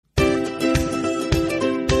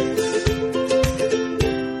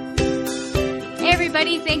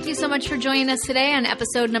everybody. Thank you so much for joining us today on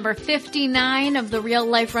episode number 59 of the Real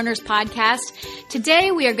Life Runners podcast. Today,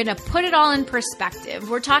 we are going to put it all in perspective.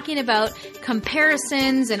 We're talking about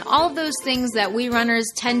comparisons and all of those things that we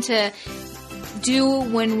runners tend to do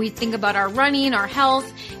when we think about our running, our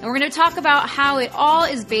health, and we're going to talk about how it all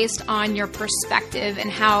is based on your perspective and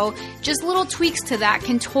how just little tweaks to that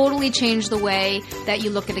can totally change the way that you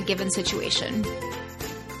look at a given situation.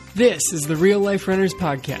 This is the Real Life Runners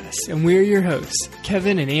podcast, and we're your hosts,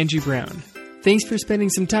 Kevin and Angie Brown. Thanks for spending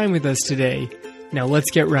some time with us today. Now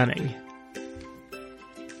let's get running.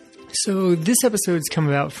 So this episode's come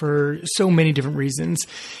about for so many different reasons.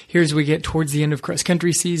 Here as we get towards the end of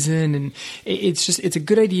cross-country season, and it's a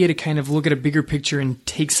good idea to kind of look at a bigger picture and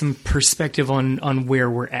take some perspective on where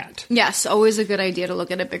we're at. Yes, always a good idea to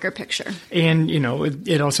look at a bigger picture. And,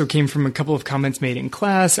 it also came from a couple of comments made in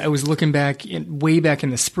class. I was looking way back in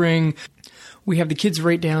the spring. We have the kids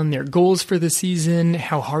write down their goals for the season,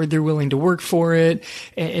 how hard they're willing to work for it,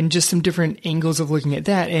 and just some different angles of looking at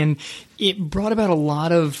that. And it brought about a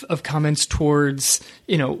lot of comments towards,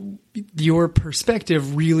 your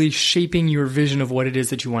perspective really shaping your vision of what it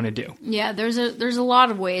is that you want to do. Yeah, there's a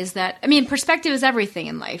lot of ways perspective is everything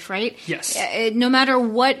in life, right? Yes. No matter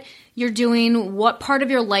what you're doing, what part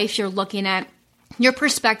of your life you're looking at, your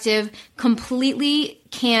perspective completely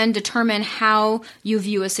can determine how you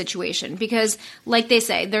view a situation. Because, like they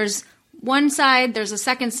say, there's one side, there's a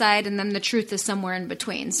second side, and then the truth is somewhere in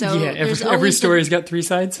between. So yeah, every story's got three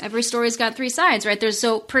sides. Every story's got three sides, right?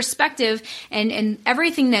 So perspective and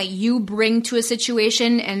everything that you bring to a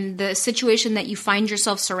situation and the situation that you find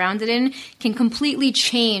yourself surrounded in can completely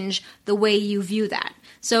change the way you view that.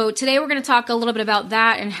 So today we're going to talk a little bit about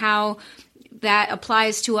that and how that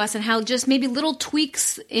applies to us and how just maybe little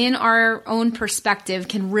tweaks in our own perspective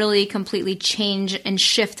can really completely change and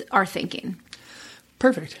shift our thinking.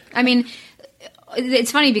 Perfect. I mean,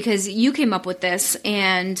 it's funny because you came up with this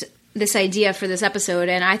and this idea for this episode,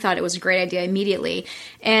 and I thought it was a great idea immediately.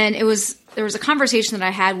 And there was a conversation that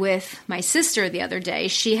I had with my sister the other day.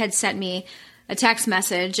 She had sent me a text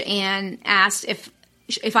message and asked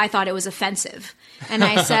if I thought it was offensive. And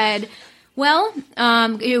I said, well,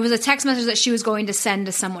 it was a text message that she was going to send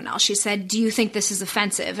to someone else. She said, do you think this is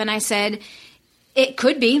offensive? And I said, it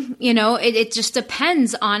could be. It just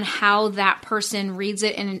depends on how that person reads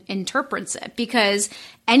it and interprets it, because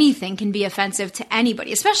anything can be offensive to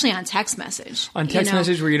anybody, especially on text message. On text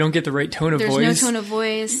message where you don't get the right tone of voice. There's no tone of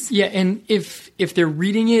voice. Yeah, and if they're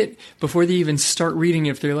reading it, before they even start reading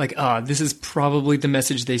it, if they're like, this is probably the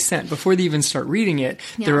message they sent, before they even start reading it,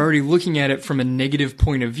 they're already looking at it from a negative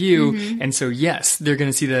point of view, and so yes, they're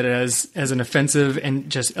going to see that as an offensive and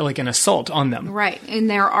just like an assault on them. Right, and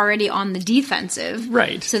they're already on the defensive.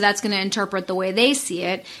 Right. So that's going to interpret the way they see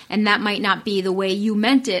it, and that might not be the way you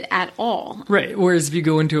meant it at all. Right, whereas if you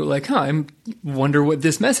go into it like, I wonder what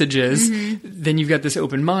this message is, then you've got this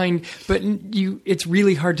open mind, but it's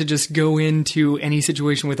really hard to just go into any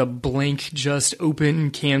situation with a blank, just open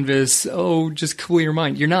canvas, just clear your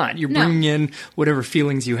mind. You're not. You're bringing in whatever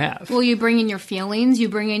feelings you have. Well, you bring in your feelings, you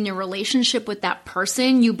bring in your relationship with that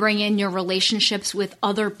person, you bring in your relationships with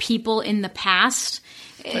other people in the past.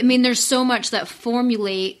 I mean, there's so much that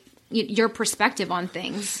formulate your perspective on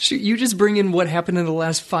things. You just bring in what happened in the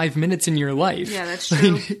last 5 minutes in your life. Yeah, that's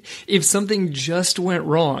true. If something just went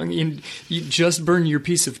wrong and you just burned your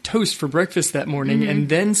piece of toast for breakfast that morning and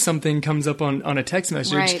then something comes up on a text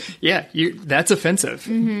message, that's offensive.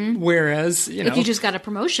 Whereas, if you just got a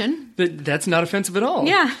promotion, that's not offensive at all.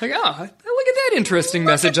 Yeah. Like, look at that interesting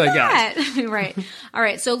message I got. Right. All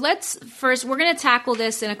right. So we're going to tackle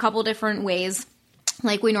this in a couple different ways,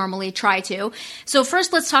 like we normally try to. So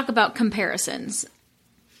first, let's talk about comparisons.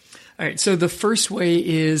 All right, so the first way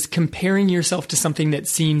is comparing yourself to something that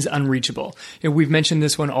seems unreachable. We've mentioned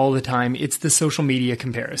this one all the time. It's the social media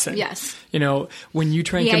comparison. Yes. When you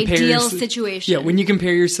try and compare... The ideal situation. Yeah, when you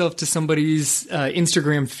compare yourself to somebody's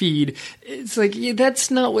Instagram feed, it's like, that's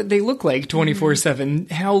not what they look like 24/7.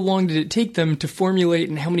 How long did it take them to formulate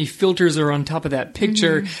and how many filters are on top of that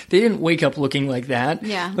picture? They didn't wake up looking like that.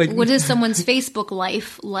 Yeah. What is someone's Facebook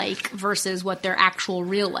life like versus what their actual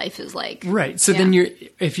real life is like? Right. So then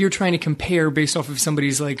if you're trying to compare based off of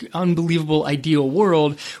somebody's like unbelievable ideal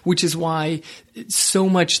world, which is why so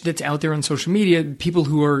much that's out there on social media, people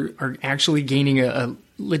who are actually gaining a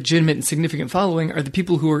legitimate and significant following are the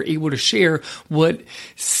people who are able to share what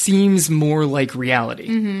seems more like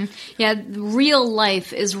reality. Yeah, real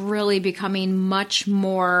life is really becoming much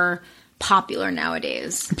more popular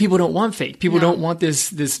nowadays. People don't want fake. People don't want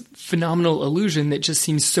this phenomenal illusion that just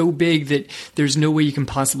seems so big that there's no way you can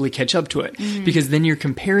possibly catch up to it. Because then you're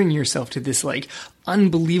comparing yourself to this like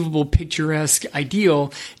unbelievable picturesque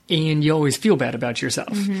ideal, and you always feel bad about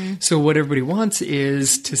yourself. So what everybody wants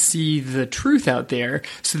is to see the truth out there,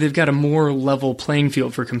 so they've got a more level playing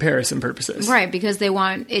field for comparison purposes. Right, because they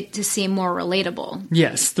want it to seem more relatable.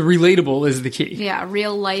 Yes, the relatable is the key. Yeah,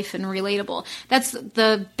 real life and relatable. That's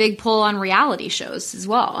the big pull on reality shows as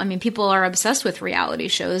well. I mean, people are obsessed with reality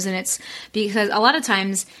shows, and it's because a lot of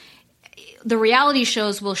times the reality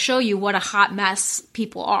shows will show you what a hot mess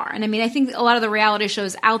people are. And I mean, I think a lot of the reality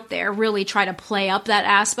shows out there really try to play up that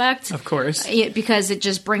aspect. Of course. Because it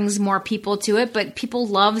just brings more people to it. But people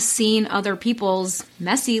love seeing other people's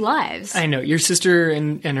messy lives. I know. Your sister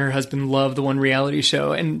and her husband love the one reality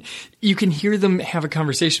show, and you can hear them have a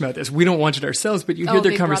conversation about this. We don't watch it ourselves, but you hear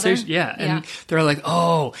their Big conversation. Brother? Yeah. And they're like,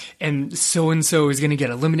 oh, and so-and-so is going to get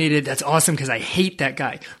eliminated. That's awesome because I hate that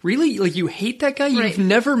guy. Really? Like, you hate that guy? Right. You've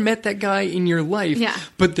never met that guy in your life. Yeah.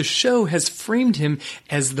 But the show has framed him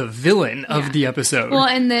as the villain of the episode. Well,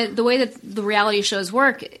 and the way that the reality shows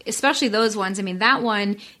work, especially those ones, I mean, that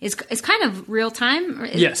one is kind of real time.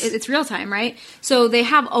 Yes. It's real time, right? So they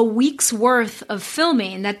have a week's worth of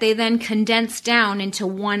filming that they then condense down into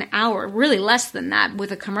 1 hour. Really less than that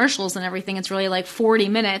with the commercials and everything. It's really like 40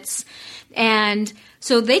 minutes. And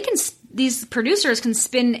so these producers can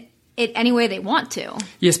spin it any way they want to.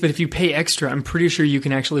 Yes, but if you pay extra, I'm pretty sure you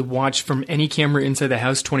can actually watch from any camera inside the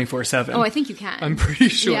house 24/7. Oh, I think you can. I'm pretty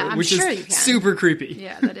sure, Yeah, I'm which sure is you can. super creepy.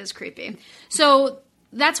 Yeah, that is creepy. So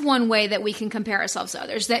that's one way that we can compare ourselves to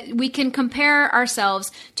others. That we can compare ourselves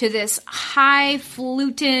to this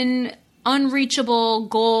highfalutin, unreachable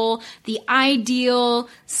goal, the ideal,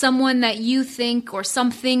 someone that you think or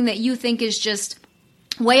something that you think is just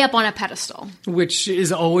way up on a pedestal. Which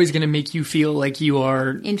is always going to make you feel like you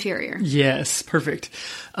are inferior. Yes, perfect.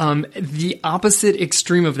 The opposite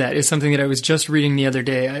extreme of that is something that I was just reading the other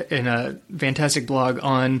day in a fantastic blog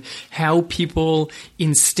on how people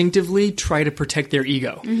instinctively try to protect their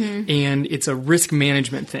ego. And it's a risk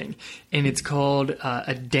management thing. And it's called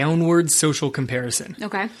a downward social comparison.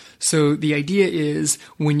 Okay. So the idea is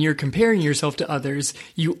when you're comparing yourself to others,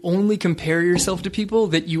 you only compare yourself to people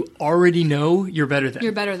that you already know you're better than.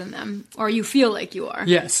 You're better than them, or you feel like you are.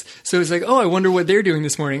 Yes. So it's like, oh, I wonder what they're doing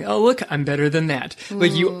this morning. Oh, look, I'm better than that.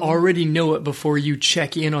 Like, you already know it before you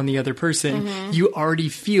check in on the other person. You already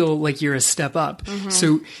feel like you're a step up.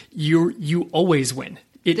 So you always win.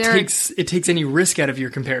 It takes any risk out of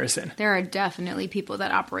your comparison. There are definitely people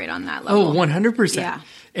that operate on that level. Oh, 100%. Yeah.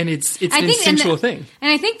 And it's an instinctual thing.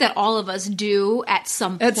 And I think that all of us do at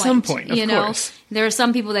some point. At some point, of course. There are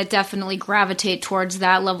some people that definitely gravitate towards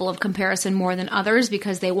that level of comparison more than others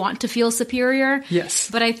because they want to feel superior.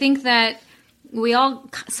 Yes. But I think that we all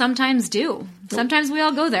sometimes do. Sometimes we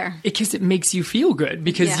all go there. Because it makes you feel good.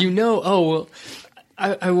 Because you know, oh, well,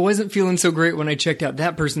 I wasn't feeling so great when I checked out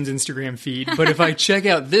that person's Instagram feed, but if I check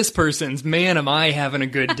out this person's, man, am I having a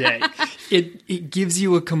good day. It gives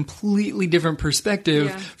you a completely different perspective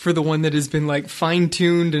for the one that has been like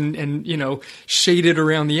fine-tuned and you know, shaded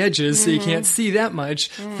around the edges so you can't see that much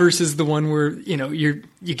versus the one where, you know, you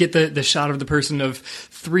get the shot of the person of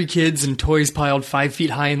 3 kids and toys piled 5 feet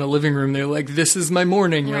high in the living room. They're like, this is my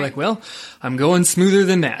morning. You're like, well, I'm going smoother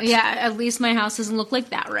than that. Yeah, at least my house doesn't look like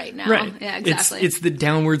that right now. Right. Yeah, exactly. It's the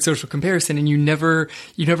downward social comparison, and you never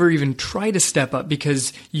even try to step up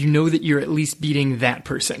because you know that you're at least beating that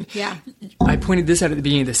person. Yeah. I pointed this out at the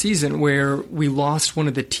beginning of the season where we lost one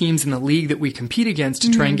of the teams in the league that we compete against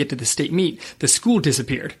to try and get to the state meet. The school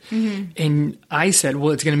disappeared. And I said,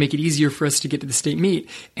 well, it's going to make it easier for us to get to the state meet.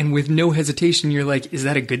 And with no hesitation, you're like, is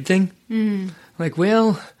that a good thing? Like,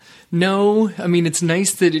 well, no. I mean, it's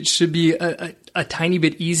nice that it should be a tiny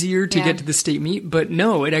bit easier to get to the state meet, but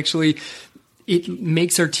no, it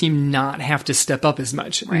makes our team not have to step up as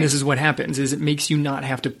much. Right. And this is what happens, is it makes you not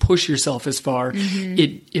have to push yourself as far.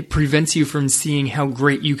 It prevents you from seeing how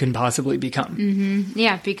great you can possibly become.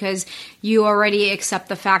 Yeah, because you already accept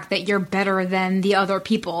the fact that you're better than the other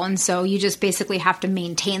people. And so you just basically have to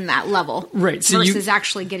maintain that level. Right. So versus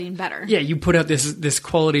actually getting better. Yeah, you put out this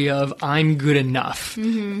quality of, I'm good enough.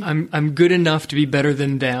 I'm good enough to be better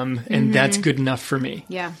than them, and that's good enough for me.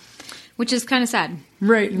 Yeah. Which is kind of sad.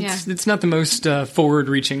 Right. It's not the most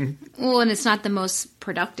forward-reaching. Well, and it's not the most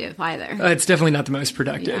productive either. It's definitely not the most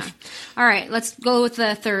productive. Yeah. All right, let's go with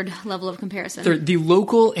the third level of comparison. Third, the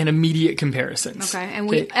local and immediate comparisons. Okay,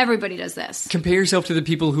 and everybody does this. Compare yourself to the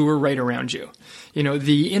people who are right around you. You know,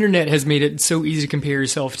 the internet has made it so easy to compare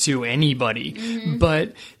yourself to anybody,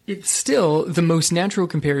 but it's still the most natural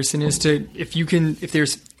comparison is to if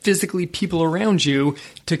there's physically people around you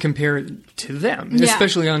to compare to them,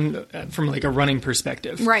 especially from like a running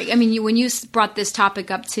perspective. Right. I mean, when you brought this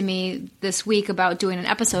topic up to me this week about doing an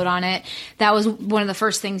episode on it, that was one of the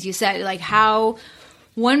first things you said, like how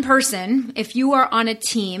one person, if you are on a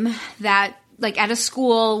team that, like at a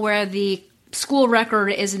school where the school record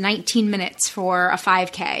is 19 minutes for a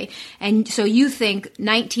 5K, and so you think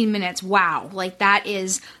 19 minutes, wow, like that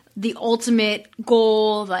is the ultimate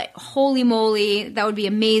goal, like holy moly, that would be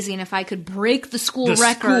amazing if I could break the school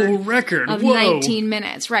record of Whoa. 19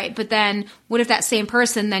 minutes. Right. But then what if that same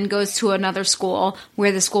person then goes to another school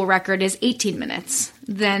where the school record is 18 minutes?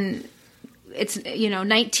 Then it's,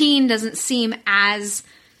 19 doesn't seem as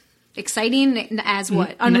exciting as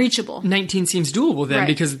what? Unreachable. 19 seems doable then, right.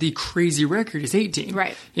 because the crazy record is 18.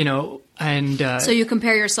 Right. And so you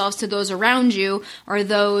compare yourselves to those around you or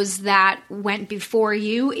those that went before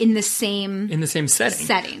you in the same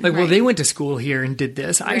setting. Like, right. well, they went to school here and did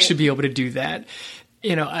this. I should be able to do that.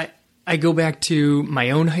 I go back to my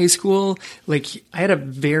own high school. Like, I had a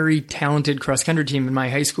very talented cross country team in my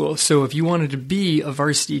high school. So if you wanted to be a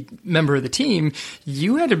varsity member of the team,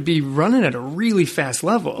 you had to be running at a really fast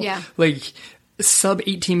level. Yeah. Like, sub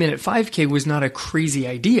 18-minute 5K was not a crazy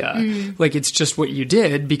idea. Like, it's just what you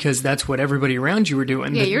did because that's what everybody around you were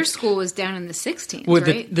doing. Yeah, your school was down in the 16s, well,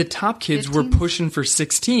 right? The top kids 15s? were pushing for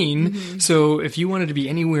 16. So if you wanted to be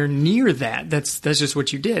anywhere near that, that's just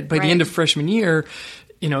what you did. By the end of freshman year,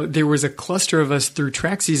 there was a cluster of us through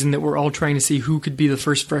track season that were all trying to see who could be the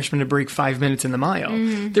first freshman to break 5 minutes in the mile.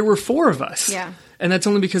 There were 4 of us. Yeah. And that's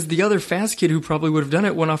only because the other fast kid who probably would have done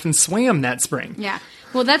it went off and swam that spring. Yeah.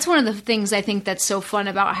 Well, that's one of the things I think that's so fun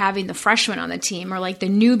about having the freshmen on the team or like the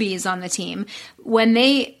newbies on the team. When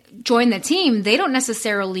they join the team, they don't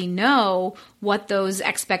necessarily know what those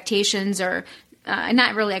expectations are.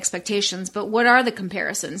 Not really expectations, but what are the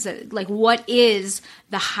comparisons? Like, what is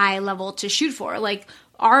the high level to shoot for? Like,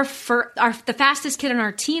 the fastest kid on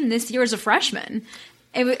our team this year is a freshman.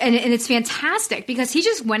 And it's fantastic because he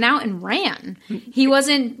just went out and ran. He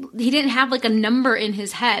didn't have like a number in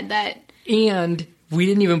his head that. And we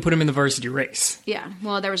didn't even put him in the varsity race. Yeah.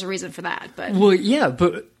 Well, there was a reason for that, but. Well, yeah,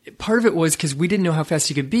 but part of it was because we didn't know how fast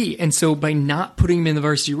he could be. And so by not putting him in the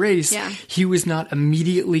varsity race, he was not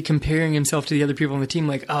immediately comparing himself to the other people on the team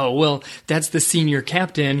like, oh, well, that's the senior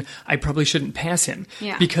captain. I probably shouldn't pass him.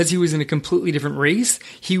 Yeah. Because he was in a completely different race,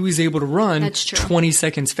 he was able to run 20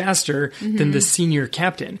 seconds faster than the senior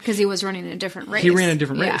captain. Because he was running in a different race. He ran a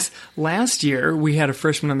different race. Last year, we had a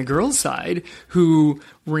freshman on the girls' side who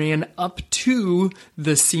ran up to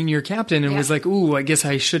the senior captain and was like, ooh, I guess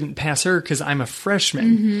I shouldn't pass her because I'm a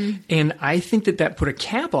freshman. And I think that put a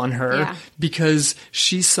cap on her because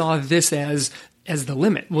she saw this as the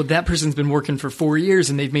limit. Well, that person's been working for 4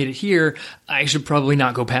 years and they've made it here. I should probably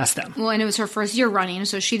not go past them. Well, and it was her first year running,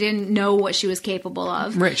 so she didn't know what she was capable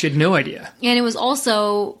of. Right. She had no idea. And it was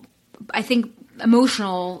also, I think,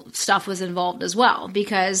 emotional stuff was involved as well,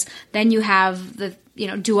 because then you have the,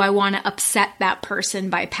 do I want to upset that person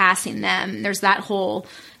by passing them? There's that whole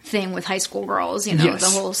thing with high school girls,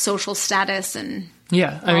 the whole social status and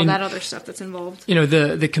all that other stuff that's involved.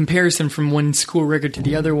 The comparison from one school record to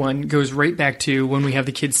the other one goes right back to when we have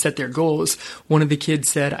the kids set their goals. One of the kids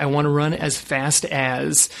said, I want to run as fast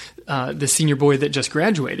as the senior boy that just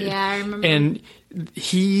graduated. Yeah, I remember. And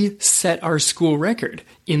he set our school record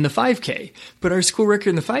in the 5K. But our school record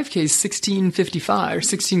in the 5K is 16:55 or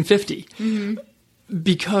 16:50.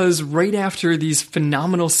 Because right after these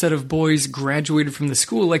phenomenal set of boys graduated from the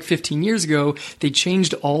school like 15 years ago, they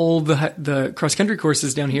changed all the cross-country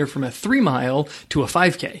courses down here from a 3-mile to a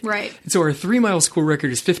 5K. Right. And so our 3-mile school record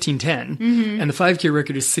is 15:10, and the 5K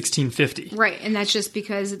record is 16:50. Right, and that's just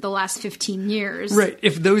because the last 15 years. Right.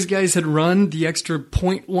 If those guys had run the extra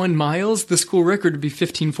 0.1 miles, the school record would be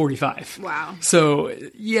 15:45. Wow. So,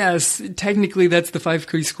 yes, technically that's the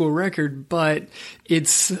 5K school record, but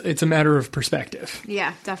it's a matter of perspective.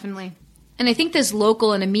 Yeah, definitely. And I think this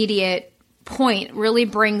local and immediate point really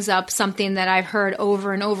brings up something that I've heard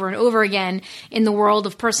over and over and over again in the world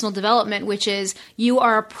of personal development, which is you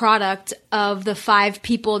are a product of the 5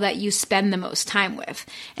 people that you spend the most time with.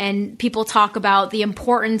 And people talk about the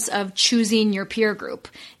importance of choosing your peer group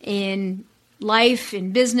in life,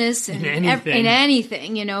 in business, in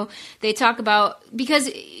anything, they talk about, because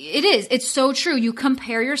it's so true. You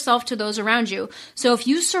compare yourself to those around you. So if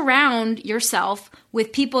you surround yourself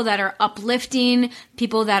with people that are uplifting,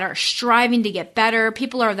 people that are striving to get better,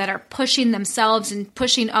 that are pushing themselves and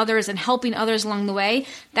pushing others and helping others along the way,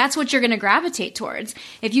 that's what you're going to gravitate towards.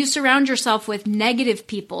 If you surround yourself with negative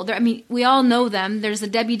people, we all know them. There's the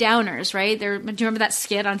Debbie Downers, right? Do you remember that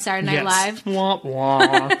skit on Saturday Night Live? Wah,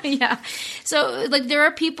 wah. Yeah. So there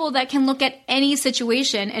are people that can look at any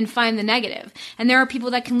situation and find the negative. And there are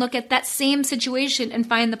people that can look at that same situation and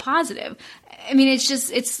find the positive.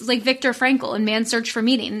 It's like Viktor Frankl in Man's Search for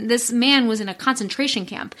Meaning. This man was in a concentration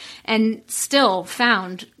camp and still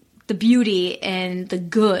found the beauty and the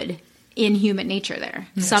good in human nature there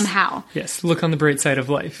somehow. Yes, look on the bright side of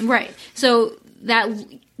life. Right. So that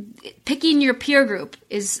picking your peer group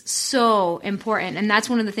is so important. And that's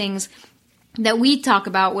one of the things that we talk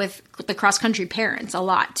about with the cross-country parents a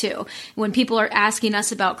lot too. When people are asking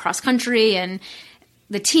us about cross-country and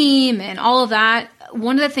the team and all of that,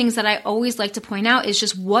 one of the things that I always like to point out is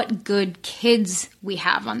just what good kids we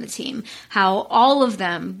have on the team. How all of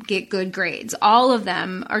them get good grades. All of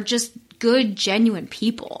them are just good, genuine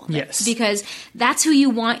people. Yes. Because that's who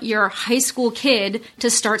you want your high school kid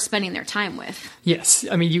to start spending their time with. Yes.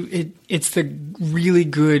 It's the really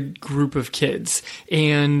good group of kids.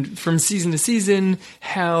 And from season to season,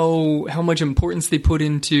 how much importance they put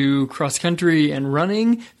into cross country and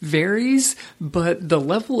running varies, but the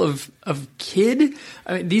level of kid,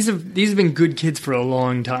 these have been good kids for a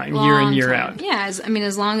long time, year in, year out. Yeah.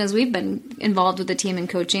 As long as we've been involved with the team and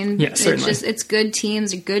coaching, certainly. It's good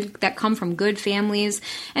teams, that come from good families,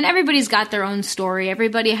 and everybody's got their own story.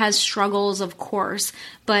 Everybody has struggles, of course,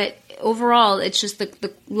 but overall, it's just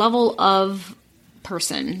the level of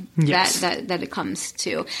person that it comes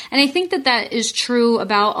to. And I think that is true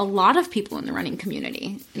about a lot of people in the running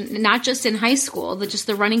community, not just in high school, but just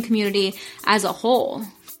the running community as a whole.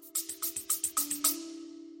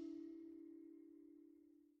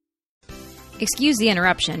 Excuse the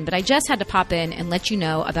interruption, but I just had to pop in and let you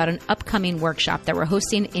know about an upcoming workshop that we're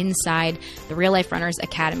hosting inside the Real Life Runners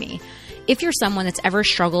Academy. If you're someone that's ever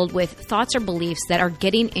struggled with thoughts or beliefs that are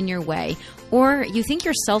getting in your way, or you think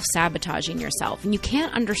you're self-sabotaging yourself and you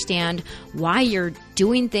can't understand why you're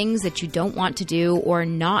doing things that you don't want to do or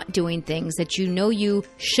not doing things that you know you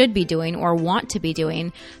should be doing or want to be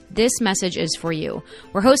doing, this message is for you.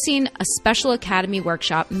 We're hosting a special Academy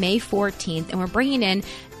workshop May 14th, and we're bringing in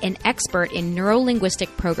an expert in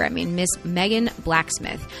neuro-linguistic programming, Miss Megan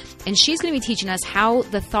Blacksmith. And she's going to be teaching us how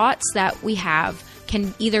the thoughts that we have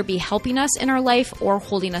can either be helping us in our life or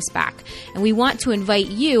holding us back. And we want to invite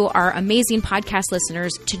you, our amazing podcast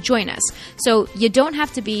listeners, to join us. So you don't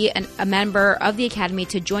have to be a member of the Academy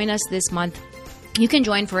to join us this month. You can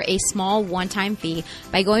join for a small one-time fee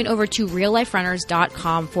by going over to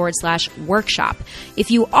realliferunners.com/workshop.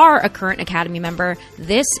 If you are a current Academy member,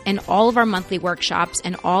 this and all of our monthly workshops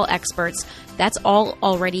and all experts, that's all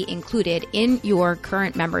already included in your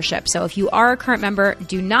current membership. So if you are a current member,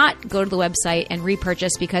 do not go to the website and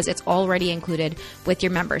repurchase because it's already included with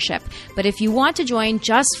your membership. But if you want to join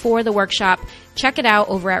just for the workshop, check it out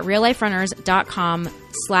over at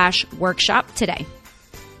realliferunners.com/workshop today.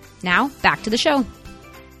 Now, back to the show.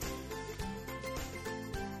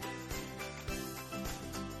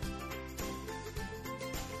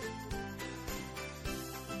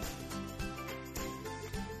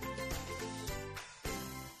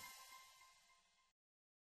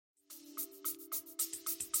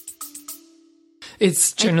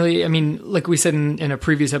 It's generally, like we said in a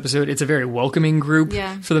previous episode, it's a very welcoming group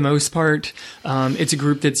for the most part. It's a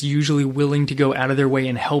group that's usually willing to go out of their way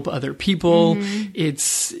and help other people. Mm-hmm.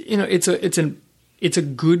 It's a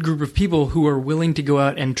good group of people who are willing to go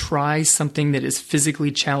out and try something that is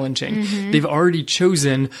physically challenging. Mm-hmm. They've already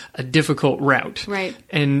chosen a difficult route. Right.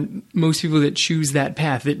 And most people that choose that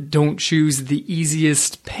path, that don't choose the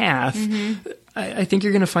easiest path, I think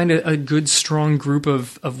you're going to find a good, strong group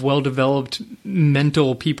of well-developed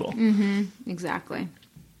mental people. Mm-hmm. Exactly.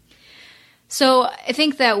 So I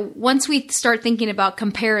think that once we start thinking about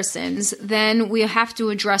comparisons, then we have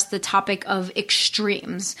to address the topic of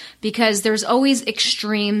extremes, because there's always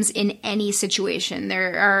extremes in any situation.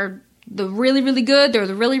 There are the really, really good, there are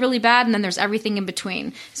the really, really bad, and then there's everything in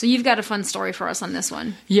between. So you've got a fun story for us on this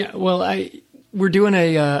one. Yeah, well, we're doing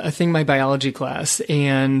a thing, my biology class,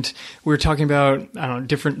 and we're talking about,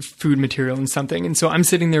 different food material and something. And so I'm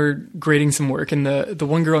sitting there grading some work, and the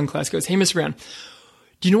one girl in class goes, "Hey, Miss Brown,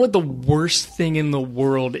 Do you know what the worst thing in the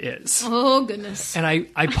world is? Oh, goodness. And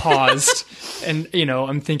I paused and,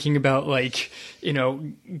 I'm thinking about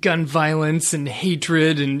gun violence and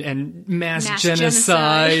hatred and mass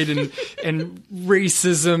genocide and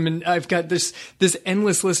racism. And I've got this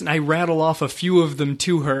endless list, and I rattle off a few of them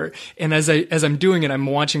to her. And as I'm doing it, I'm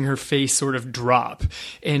watching her face sort of drop.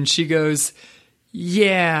 And she goes,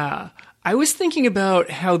 yeah, I was thinking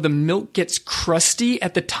about how the milk gets crusty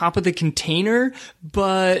at the top of the container,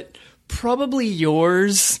 but probably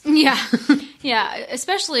yours. Yeah. Yeah.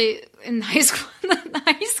 Especially in high school, the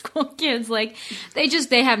high school kids,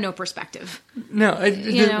 they have no perspective. No,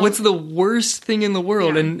 what's the worst thing in the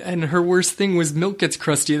world? Yeah. And her worst thing was milk gets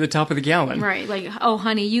crusty at the top of the gallon. Right. Oh,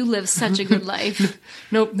 honey, you live such a good life.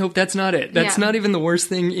 Nope, that's not it. That's not even the worst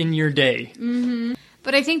thing in your day. Mm-hmm.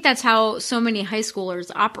 But I think that's how so many high schoolers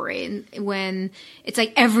operate, when it's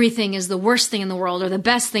like everything is the worst thing in the world or the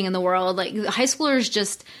best thing in the world. Like, high schoolers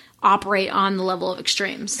just operate on the level of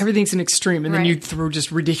extremes. Everything's an extreme, and then you throw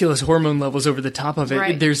just ridiculous hormone levels over the top of it.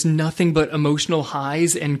 Right. There's nothing but emotional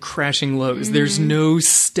highs and crashing lows. Mm-hmm. There's no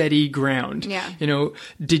steady ground. Yeah.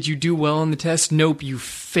 Did you do well on the test? Nope, you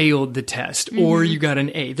failed the test, or you got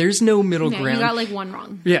an A. There's no middle ground. You got one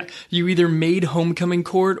wrong. Yeah, you either made homecoming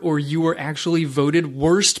court or you were actually voted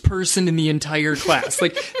worst person in the entire class.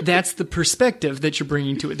 That's the perspective that you're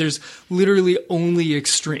bringing to it. There's literally only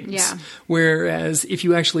extremes. Yeah. Whereas if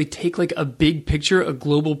you actually take a big picture, a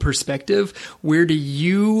global perspective, where do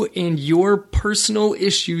you and your personal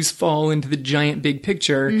issues fall into the giant big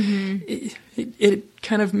picture? Mm-hmm. It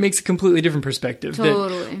kind of makes a completely different perspective.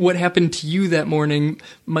 Totally. That what happened to you that morning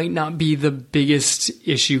might not be the biggest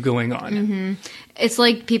issue going on. Mm-hmm. It's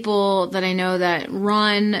like people that I know that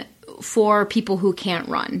run for people who can't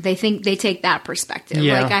run. They take that perspective.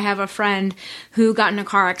 Yeah. I have a friend who got in a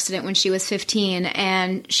car accident when she was 15,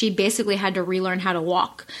 and she basically had to relearn how to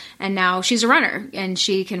walk. And now she's a runner, and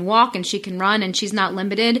she can walk and she can run, and she's not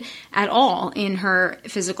limited at all in her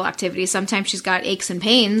physical activity. Sometimes she's got aches and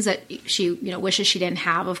pains that she wishes she didn't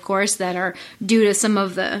have, of course, that are due to some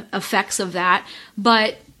of the effects of that.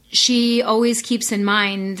 But she always keeps in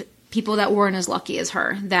mind people that weren't as lucky as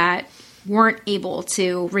her, that weren't able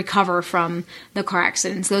to recover from the car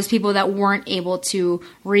accidents, those people that weren't able to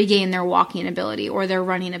regain their walking ability or their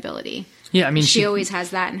running ability. Yeah, I mean, she always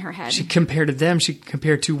has that in her head. She compared to them. She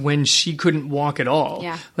compared to when she couldn't walk at all.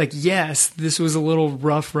 Yeah. Yes, this was a little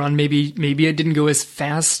rough run. Maybe it didn't go as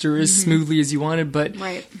fast or as smoothly as you wanted, but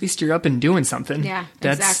right. At least you're up and doing something. Yeah,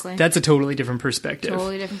 exactly. That's a totally different perspective.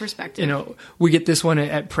 Totally different perspective. We get this one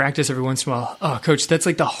at practice every once in a while. Oh, coach, that's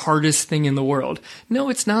the hardest thing in the world. No,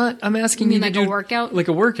 it's not. I'm asking you to do a workout. Like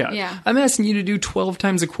a workout. Yeah. I'm asking you to do 12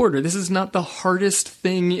 times a quarter. This is not the hardest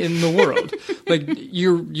thing in the world.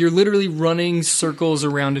 You're literally running circles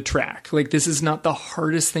around a track. This is not the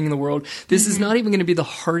hardest thing in the world. This is not even going to be the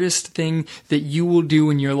hardest thing that you will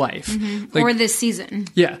do in your life. Mm-hmm. Or this season.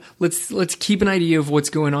 Yeah. Let's keep an idea of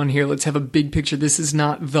what's going on here. Let's have a big picture. This is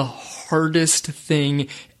not the hardest thing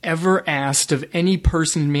ever asked of any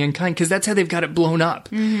person in mankind, because that's how they've got it blown up.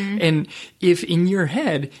 Mm-hmm. And if in your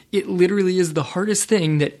head it literally is the hardest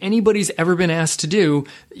thing that anybody's ever been asked to do,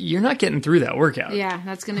 you're not getting through that workout. Yeah,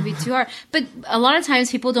 that's going to be too hard. But a lot of times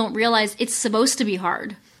people don't realize it's supposed to be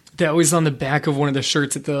hard. That was on the back of one of the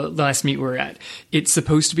shirts at the last meet we were at. It's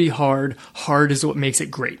supposed to be hard. Hard is what makes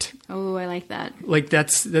it great. Oh, I like that.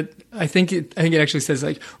 I think it actually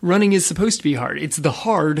says running is supposed to be hard. It's the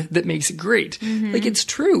hard that makes it great. Mm-hmm. It's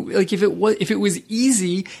true. If it was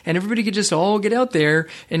easy and everybody could just all get out there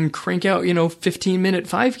and crank out 15-minute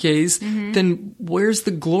 5Ks, then where's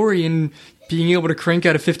the glory in being able to crank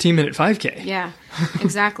out a 15-minute 5K? Yeah,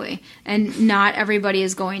 exactly. And not everybody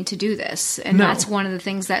is going to do this. And that's one of the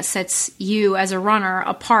things that sets you as a runner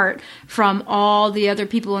apart from all the other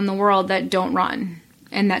people in the world that don't run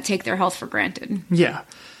and that take their health for granted. Yeah.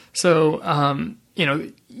 So,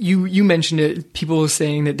 you mentioned it, people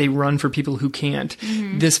saying that they run for people who can't.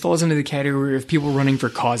 Mm-hmm. This falls into the category of people running for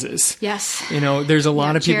causes. Yes. There's a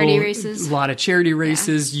lot of people, races. A lot of charity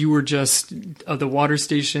races. Yeah. You were just at the water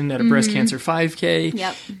station at a breast cancer 5K.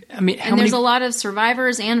 Yep. There's a lot of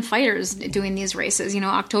survivors and fighters doing these races.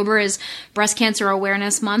 October is Breast Cancer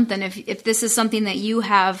Awareness Month. And if this is something that you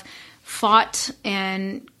have fought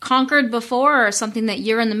and conquered before, or something that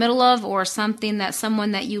you're in the middle of, or something that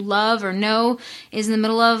someone that you love or know is in the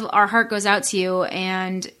middle of, our heart goes out to you.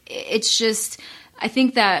 And it's just, I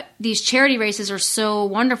think that these charity races are so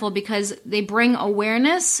wonderful because they bring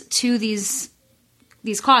awareness to these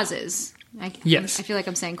causes. Yes. I feel like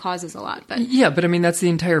I'm saying causes a lot, but yeah, but I mean, that's the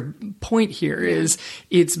entire point here is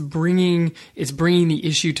it's bringing the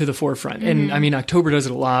issue to the forefront. And I mean, October does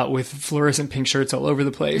it a lot with fluorescent pink shirts all over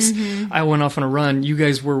the place. I went off on a run. You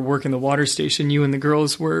guys were working the water station. You and the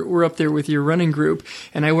girls were up there with your running group,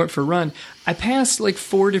 and I went for a run. I passed like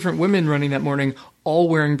 4 different women running that morning, all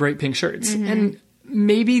wearing bright pink shirts. And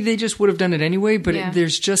maybe they just would have done it anyway, but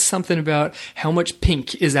there's just something about how much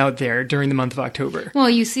pink is out there during the month of October. Well,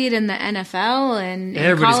 you see it in the NFL and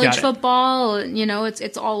in college football. You know,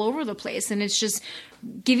 it's all over the place, and it's just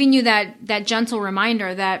giving you that gentle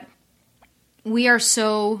reminder that we are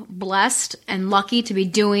so blessed and lucky to be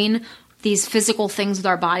doing these physical things with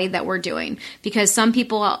our body that we're doing, because some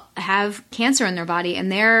people have cancer in their body and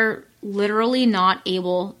they're literally not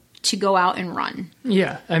able to go out and run.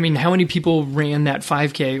 Yeah. I mean, how many people ran that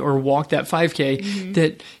 5K or walked that 5K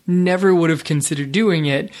that never would have considered doing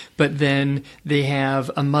it, but then they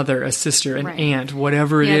have a mother, a sister, an aunt,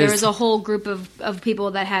 whatever it is. Yeah, there was a whole group of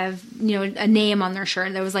people that have, you know, a name on their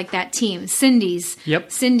shirt. There was like that team, Cindy's.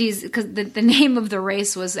 Yep. Cindy's, because the name of the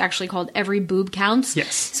race was actually called Every Boob Counts.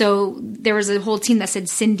 Yes. So there was a whole team that said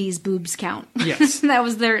Cindy's Boobs Count. Yes. that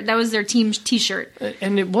was their team's t-shirt.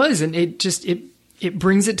 And it was, and it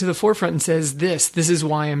brings it to the forefront and says, this is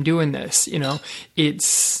why I'm doing this. You know,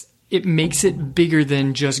 it makes it bigger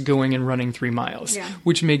than just going and running 3 miles,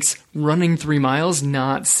 which makes running 3 miles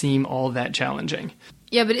not seem all that challenging.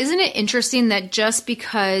 Yeah, but isn't it interesting that just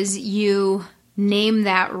because you name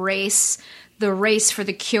that race the race for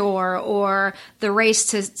the cure or the race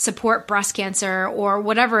to support breast cancer or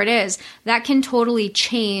whatever it is, that can totally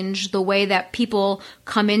change the way that people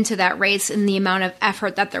come into that race and the amount of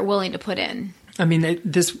effort that they're willing to put in. I mean,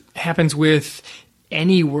 this happens with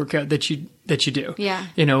any workout that you do. Yeah.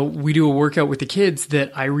 You know, we do a workout with the kids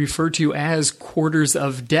that I refer to as quarters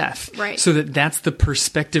of death. Right. So that's the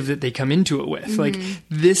perspective that they come into it with. Like,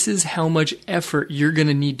 this is how much effort you're going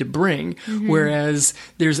to need to bring. Whereas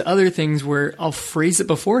there's other things where I'll phrase it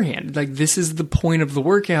beforehand. Like, this is the point of the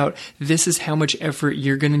workout. This is how much effort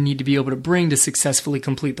you're going to need to be able to bring to successfully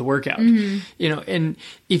complete the workout. You know, and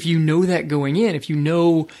if you know that going in, if you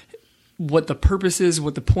know what the purpose is,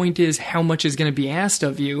 what the point is, how much is going to be asked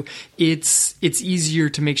of you, it's easier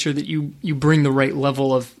to make sure that you bring the right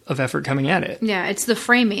level of effort coming at it. Yeah, it's the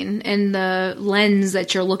framing and the lens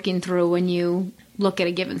that you're looking through when you look at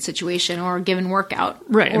a given situation or a given workout,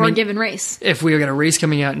 right? Or a given race. If we got a race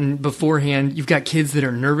coming out and beforehand, you've got kids that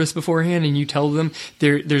are nervous beforehand and you tell them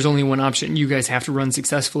there's only one option. You guys have to run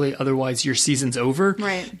successfully, otherwise your season's over.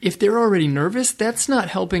 Right. If they're already nervous, that's not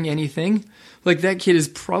helping anything. Like, that kid is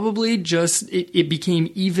probably just, it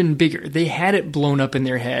became even bigger. They had it blown up in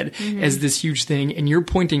their head as this huge thing, and you're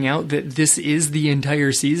pointing out that this is the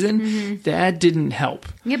entire season. That didn't help.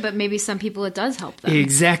 Yeah, but maybe some people it does help them.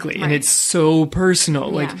 Exactly. Right. And it's so personal.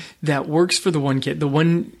 Yeah. Like, that works for the one kid. The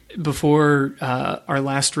one before our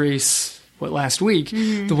last race, last week,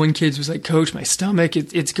 the one kid was like, "Coach, my stomach,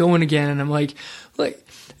 it's going again." And I'm like,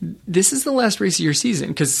 this is the last race of your season,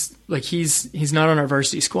 because like he's not on our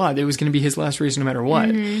varsity squad. It was going to be his last race no matter what.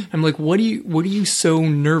 I'm like, what are you so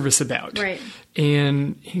nervous about? Right.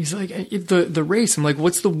 And he's like, the race. I'm like,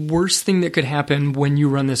 what's the worst thing that could happen when you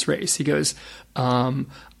run this race? He goes,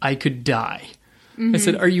 I could die. I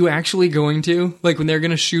said, are you actually going to? Like, when they're going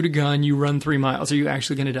to shoot a gun, you run 3 miles. Are you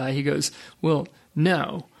actually going to die? He goes, well,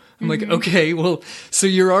 no. I'm like, okay, well, so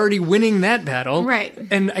you're already winning that battle. Right.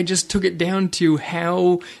 And I just took it down to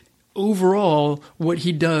how overall what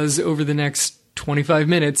he does over the next 25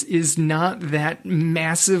 minutes is not that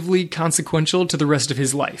massively consequential to the rest of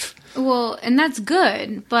his life. Well, and that's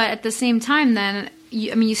good. But at the same time, then,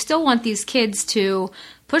 you still want these kids to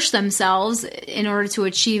push themselves in order to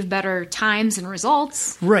achieve better times and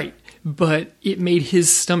results. Right. But it made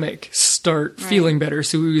his stomach start feeling better,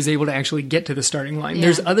 so he was able to actually get to the starting line. Yeah.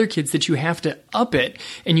 There's other kids that you have to up it,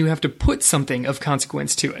 and you have to put something of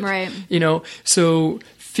consequence to it. Right. You know, so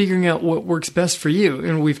figuring out what works best for you.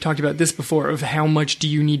 And we've talked about this before, of how much do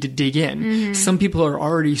you need to dig in. Some people are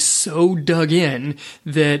already so dug in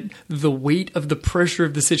that the weight of the pressure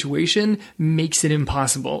of the situation makes it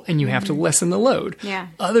impossible, and you have to lessen the load. Yeah.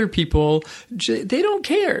 Other people, they don't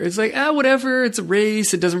care. It's like, whatever, it's a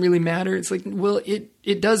race, it doesn't really matter. It's like, well,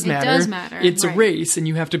 it does matter. It does matter. It's right. a race, and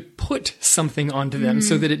you have to put something onto them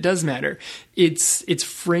so that it does matter. It's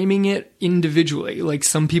framing it individually. Like,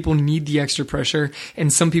 some people need the extra pressure,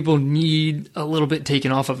 and some people need a little bit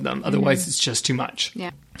taken off of them. Otherwise, it's just too much.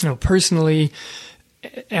 Yeah. You know, personally,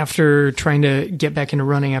 after trying to get back into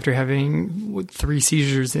running after having 3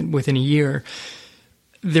 seizures within a year,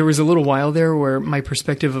 there was a little while there where my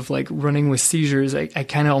perspective of like running with seizures, I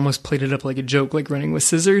kind of almost played it up like a joke, like running with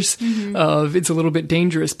scissors. Of it's a little bit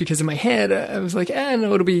dangerous, because in my head I was like,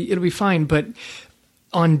 no, it'll be fine. But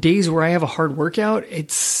on days where I have a hard workout,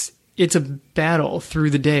 it's a battle through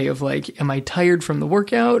the day of like, am I tired from the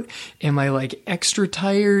workout? Am I like extra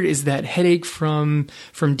tired? Is that headache from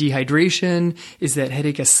dehydration? Is that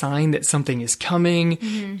headache a sign that something is coming?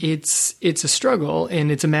 It's a struggle,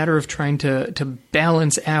 and it's a matter of trying to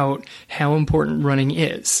balance out how important running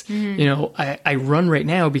is. You know, I run right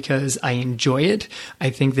now because I enjoy it. I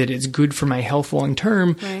think that it's good for my health long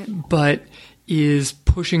term, but is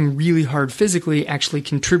pushing really hard physically actually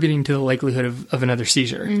contributing to the likelihood of another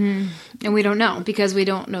seizure? And we don't know, because we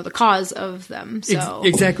don't know the cause of them. So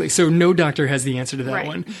Exactly. So no doctor has the answer to that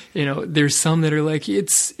one. You know, there's some that are like,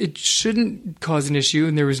 it shouldn't cause an issue.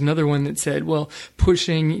 And there was another one that said, well,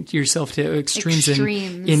 pushing yourself to extremes.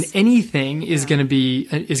 In anything is going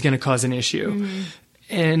to cause an issue.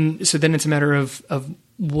 And so then it's a matter of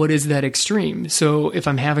what is that extreme? So if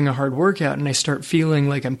I'm having a hard workout and I start feeling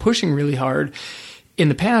like I'm pushing really hard, in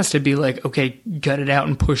the past I'd be like, okay, gut it out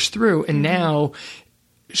and push through. And now,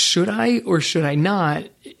 should I or should I not?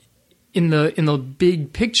 In the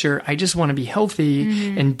big picture, I just want to be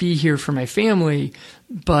healthy and be here for my family.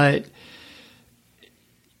 But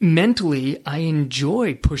mentally, I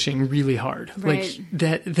enjoy pushing really hard. Like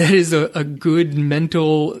that is a good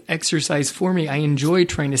mental exercise for me. I enjoy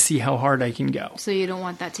trying to see how hard I can go. So you don't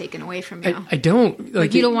want that taken away from you. I don't.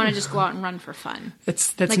 Like you don't want to just go out and run for fun.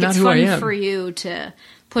 That's like not who I am. It's fun for you to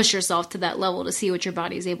push yourself to that level to see what your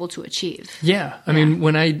body is able to achieve. Yeah. I mean,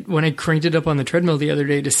 when I cranked it up on the treadmill the other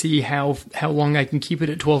day to see how long I can keep it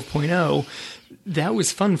at 12.0, that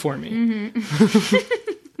was fun for me.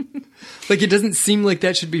 Like, it doesn't seem like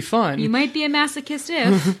that should be fun. You might be a masochist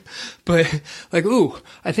if. But like, ooh,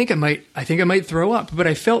 I think I might throw up. But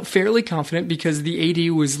I felt fairly confident because the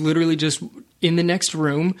AD was literally just in the next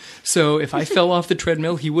room. So if I fell off the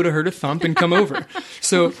treadmill, he would have heard a thump and come over.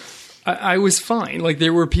 So I was fine. Like,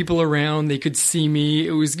 there were people around. They could see me.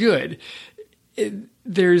 It was good.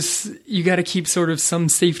 You got to keep sort of some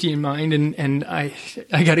safety in mind, and I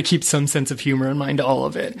got to keep some sense of humor in mind to all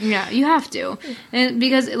of it. Yeah, you have to. And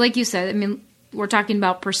because, like you said, I mean, we're talking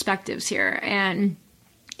about perspectives here, and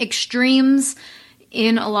extremes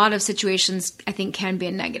in a lot of situations, I think, can be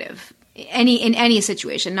a negative. In any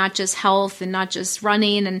situation, not just health and not just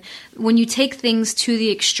running. And when you take things to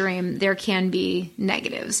the extreme, there can be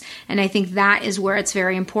negatives. And I think that is where it's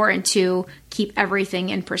very important to keep everything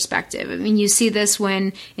in perspective. I mean, you see this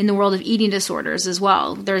when in the world of eating disorders as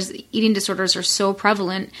well. Eating disorders are so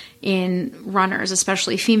prevalent in runners,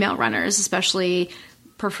 especially female runners, especially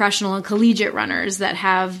professional and collegiate runners that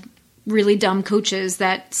have really dumb coaches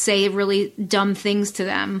that say really dumb things to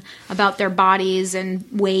them about their bodies and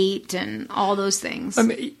weight and all those things. I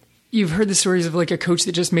mean, you've heard the stories of like a coach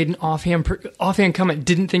that just made an offhand comment,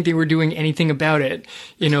 didn't think they were doing anything about it.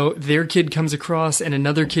 You know, their kid comes across and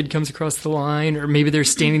another kid comes across the line, or maybe they're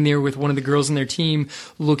standing there with one of the girls on their team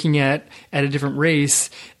looking at a different race,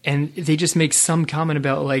 and they just make some comment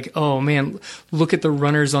about like, oh man, look at the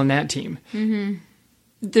runners on that team.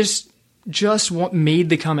 There's made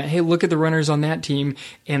the comment, hey, look at the runners on that team,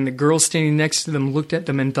 and the girl standing next to them looked at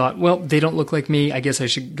them and thought, well, they don't look like me. I guess I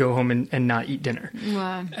should go home and not eat dinner.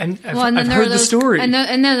 Wow. And I've heard the story. And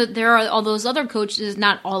then there are all those other coaches,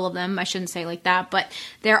 not all of them, I shouldn't say like that, but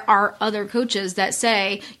there are other coaches that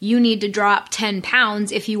say you need to drop 10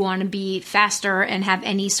 pounds if you want to be faster and have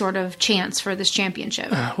any sort of chance for this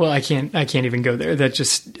championship. Well, I can't even go there.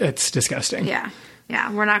 It's disgusting. Yeah,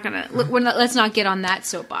 we're not gonna let's not get on that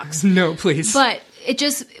soapbox. No, please. But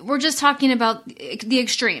we're just talking about the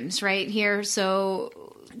extremes right here. So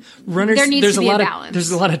runners, there needs to be a balance.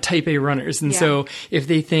 There's a lot of type A runners, and so if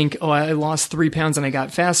they think, oh, I lost 3 pounds and I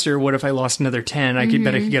got faster, what if I lost another 10? I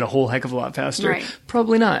could get a whole heck of a lot faster. Right.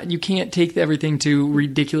 Probably not. You can't take everything to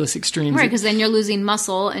ridiculous extremes. Right, because then you're losing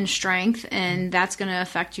muscle and strength, and that's going to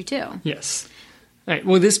affect you too. Yes. All right.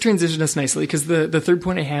 Well, this transitioned us nicely because the third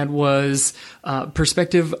point I had was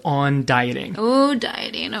perspective on dieting. Oh,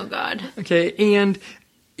 dieting. Oh, God. Okay. And,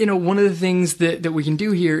 you know, one of the things that we can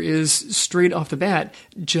do here is straight off the bat,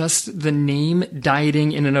 just the name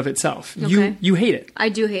dieting in and of itself. Okay. You hate it. I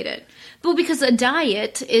do hate it. Well, because a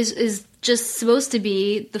diet is just supposed to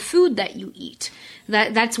be the food that you eat.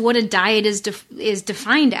 That's what a diet is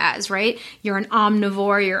defined as, right? You're an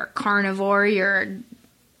omnivore, you're a carnivore, you're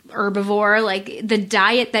herbivore. Like, the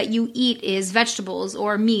diet that you eat is vegetables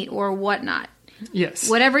or meat or whatnot. Yes.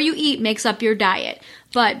 Whatever you eat makes up your diet.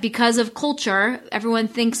 But because of culture, everyone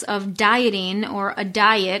thinks of dieting or a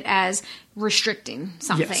diet as restricting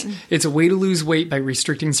something. Yes. It's a way to lose weight by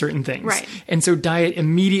restricting certain things. Right. And so diet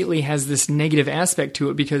immediately has this negative aspect to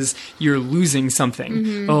it because you're losing something.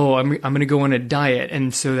 Mm-hmm. Oh, I'm going to go on a diet.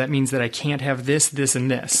 And so that means that I can't have this, this, and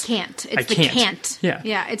this. Can't. It's I the can't. can't. Yeah.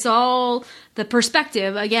 Yeah. It's all the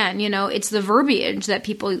perspective. Again, it's the verbiage that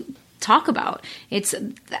people talk about. It's,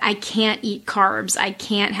 I can't eat carbs. I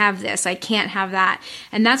can't have this. I can't have that.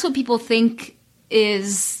 And that's what people think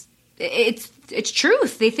is, it's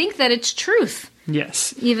truth. They think that it's truth.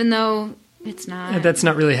 Yes. Even though it's not. That's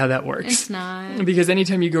not really how that works. It's not. Because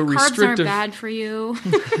anytime you go Carbs restrictive, aren't bad for you.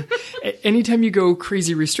 anytime you go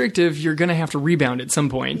crazy restrictive, you're going to have to rebound at some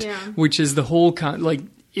point, Yeah. which is the whole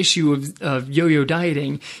issue of yo-yo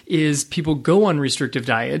dieting is people go on restrictive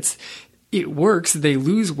diets. It works. They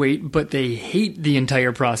lose weight, but they hate the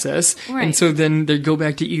entire process. Right. And so then they go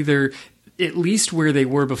back to either at least where they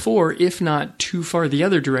were before, if not too far the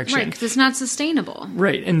other direction. Right, because it's not sustainable.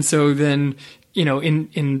 Right. And so then,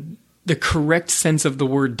 in the correct sense of the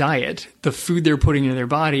word diet, the food they're putting into their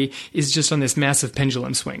body is just on this massive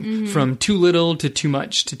pendulum swing from too little to too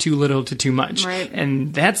much to too little to too much. Right.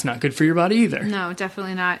 And that's not good for your body either. No,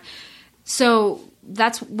 definitely not. So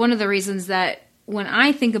that's one of the reasons that when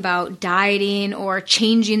I think about dieting or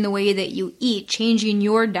changing the way that you eat, changing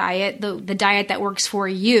your diet, the diet that works for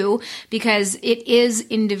you, because it is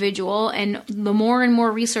individual, and the more and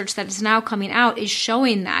more research that is now coming out is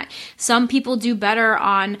showing that. Some people do better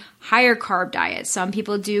on higher carb diets. Some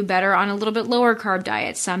people do better on a little bit lower carb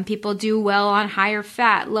diets. Some people do well on higher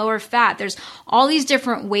fat, lower fat. There's all these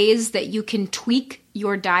different ways that you can tweak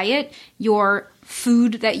your diet, your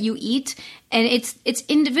food that you eat, and it's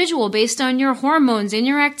individual based on your hormones and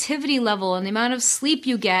your activity level and the amount of sleep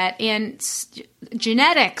you get and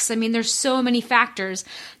genetics. I mean, there's so many factors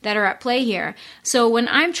that are at play here. So when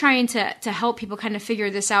I'm trying to help people kind of figure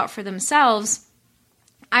this out for themselves,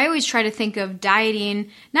 I always try to think of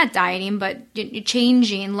not dieting, but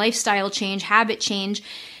changing, lifestyle change, habit change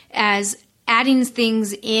as adding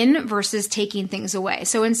things in versus taking things away.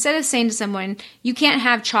 So instead of saying to someone, you can't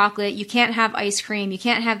have chocolate, you can't have ice cream, you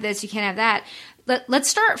can't have this, you can't have that, let's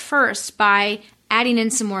start first by adding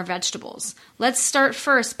in some more vegetables. Let's start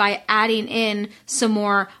first by adding in some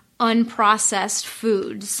more unprocessed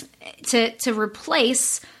foods to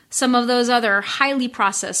replace some of those other highly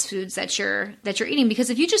processed foods that you're eating. Because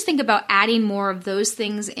if you just think about adding more of those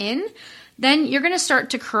things in, then you're going to start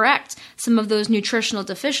to correct some of those nutritional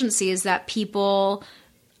deficiencies that people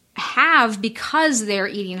have because they're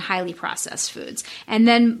eating highly processed foods. And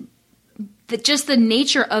then just the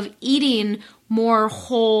nature of eating more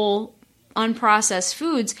whole, unprocessed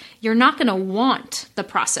foods, you're not going to want the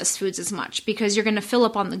processed foods as much because you're going to fill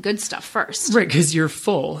up on the good stuff first. Right, because you're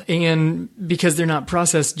full. And because they're not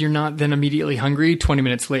processed, you're not then immediately hungry 20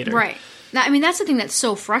 minutes later. Right. I mean, that's the thing that's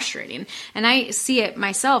so frustrating. And I see it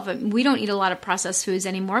myself. We don't eat a lot of processed foods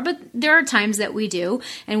anymore, but there are times that we do.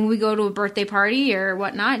 And when we go to a birthday party or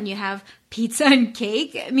whatnot and you have pizza and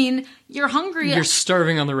cake, I mean, you're hungry. You're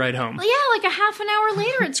starving on the ride home. Yeah, like a half an hour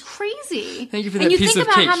later. It's crazy. Thank you for that piece of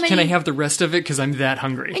cake. Can I have the rest of it? Because I'm that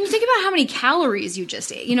hungry. And you think about how many calories you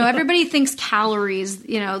just ate. Everybody thinks calories,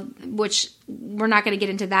 which we're not going to get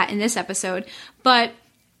into that in this episode. But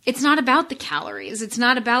it's not about the calories. It's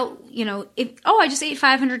not about, I just ate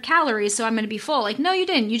 500 calories, so I'm going to be full. Like, no, you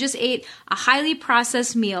didn't. You just ate a highly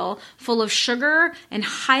processed meal full of sugar and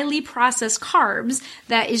highly processed carbs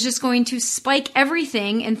that is just going to spike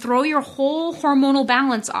everything and throw your whole hormonal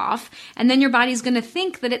balance off. And then your body's going to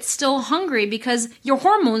think that it's still hungry because your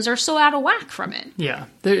hormones are so out of whack from it. Yeah.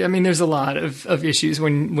 There's a lot of issues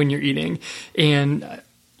when you're eating. And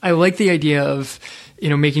I like the idea of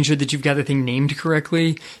making sure that you've got the thing named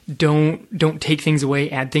correctly. Don't take things away,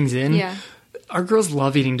 add things in. Yeah. Our girls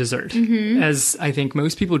love eating dessert, as I think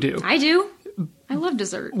most people do. I do. I love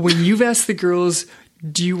dessert. When you've asked the girls,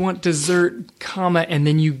 do you want dessert, and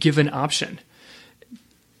then you give an option.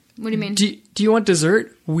 What do you mean? Do you want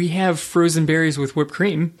dessert? We have frozen berries with whipped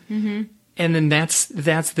cream. Mm-hmm. And then that's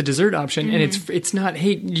the dessert option. Mm-hmm. And it's not,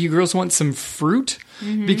 hey, you girls want some fruit?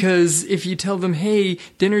 Mm-hmm. Because if you tell them, hey,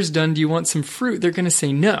 dinner's done, do you want some fruit? They're going to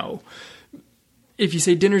say no. If you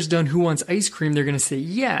say dinner's done, who wants ice cream? They're going to say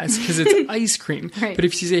yes, because it's ice cream. Right. But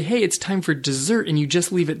if you say, hey, it's time for dessert, and you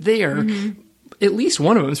just leave it there, at least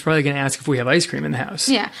one of them is probably going to ask if we have ice cream in the house.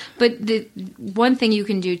 Yeah, but the one thing you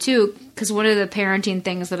can do too, because one of the parenting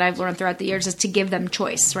things that I've learned throughout the years is to give them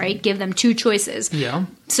choice, right? Give them two choices. Yeah.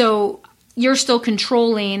 So you're still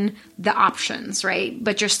controlling the options, right?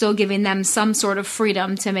 But you're still giving them some sort of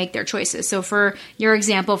freedom to make their choices. So for your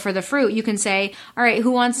example, for the fruit, you can say, all right,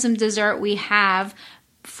 who wants some dessert? We have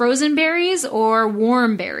frozen berries or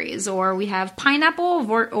warm berries, or we have pineapple,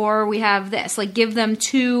 or we have this. Like, give them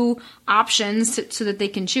two options so that they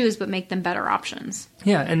can choose, but make them better options.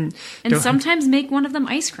 Yeah, and sometimes make one of them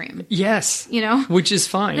ice cream. Yes, which is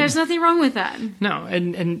fine. There's nothing wrong with that. No,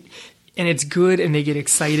 and it's good, and they get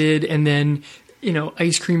excited, and then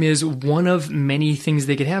ice cream is one of many things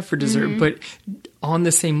they could have for dessert. But on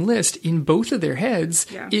the same list, in both of their heads,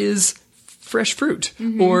 is fresh fruit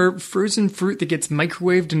or frozen fruit that gets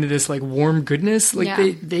microwaved into this like warm goodness.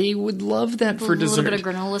 Like they would love that for dessert. A little bit of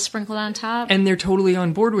granola sprinkled on top. And they're totally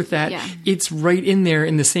on board with that. Yeah. It's right in there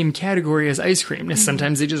in the same category as ice cream. Now,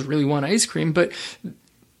 sometimes they just really want ice cream, but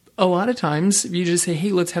a lot of times if you just say,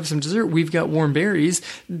 hey, let's have some dessert, we've got warm berries,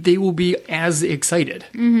 they will be as excited.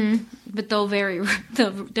 But they'll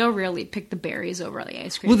rarely pick the berries over the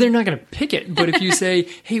ice cream. Well, they're not going to pick it. But if you say,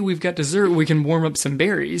 hey, we've got dessert, we can warm up some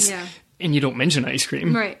berries. Yeah. And you don't mention ice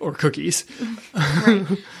cream or cookies, right?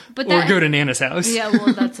 But or go to Nana's house. Yeah,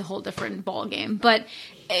 well, that's a whole different ball game. But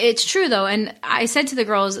it's true though, and I said to the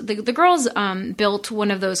girls, the girls built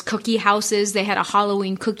one of those cookie houses. They had a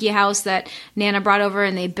Halloween cookie house that Nana brought over,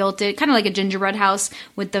 and they built it kind of like a gingerbread house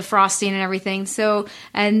with the frosting and everything. So,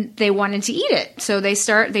 and they wanted to eat it, so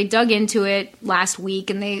they dug into it last week,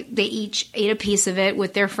 and they each ate a piece of it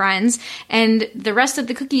with their friends, and the rest of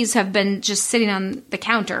the cookies have been just sitting on the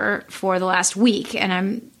counter for the last week, and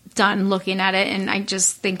I'm done looking at it, and I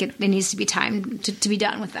just think it needs to be time to be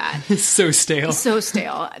done with that. It's so stale. So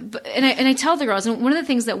stale. And I tell the girls, and one of the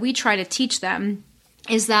things that we try to teach them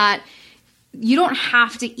is that you don't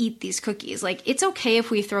have to eat these cookies. Like, it's okay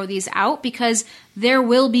if we throw these out, because there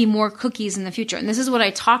will be more cookies in the future. And this is what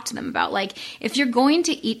I talk to them about. Like, if you're going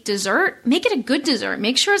to eat dessert, make it a good dessert.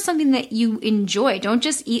 Make sure it's something that you enjoy. Don't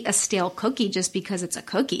just eat a stale cookie just because it's a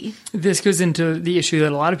cookie. This goes into the issue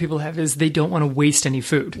that a lot of people have, is they don't want to waste any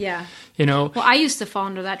food. Yeah. Well, I used to fall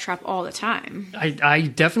into that trap all the time. I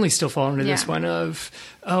definitely still fall into this one of,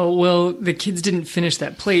 oh, well, the kids didn't finish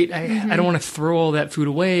that plate. I don't want to throw all that food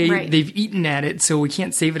away. Right. They've eaten at it, so we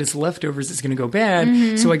can't save it as leftovers. It's going to go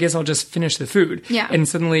bad. So I guess I'll just finish the food. Yeah. And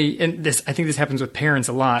suddenly, I think this happens with parents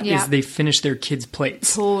a lot, is they finish their kids'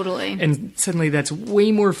 plates. Totally. And suddenly that's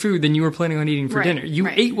way more food than you were planning on eating for dinner. You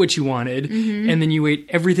ate what you wanted, and then you ate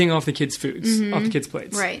everything off the kids' foods, off the kids'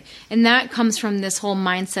 plates. Right. And that comes from this whole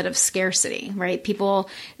mindset of scarcity, right? People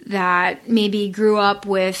that maybe grew up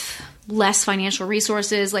with less financial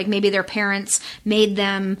resources, like maybe their parents made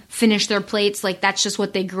them finish their plates, like that's just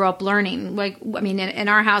what they grew up learning. Like, I mean, in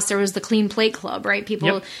our house there was the clean plate club, right?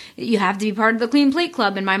 People, you have to be part of the clean plate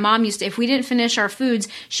club, and my mom used to, if we didn't finish our foods,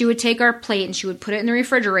 she would take our plate and she would put it in the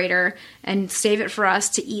refrigerator and save it for us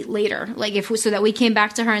to eat later, like so that we came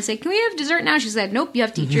back to her and said, can we have dessert now? She said, nope, you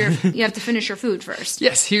have to eat you have to finish your food first.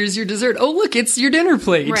 Yes, here's your dessert. Oh, look, it's your dinner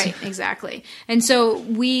plate. Right, exactly. And so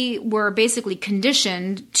we were basically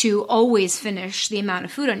conditioned to always finish the amount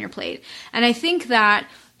of food on your plate. And I think that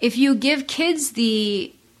if you give kids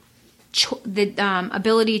the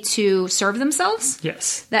ability to serve themselves,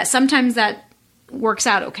 that sometimes that works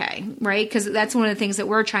out okay, right? Because that's one of the things that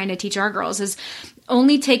we're trying to teach our girls is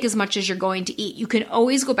only take as much as you're going to eat. You can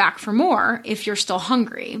always go back for more if you're still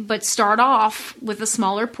hungry, but start off with a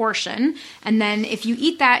smaller portion. And then if you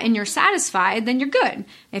eat that and you're satisfied, then you're good.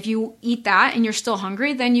 If you eat that and you're still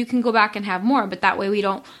hungry, then you can go back and have more. But that way we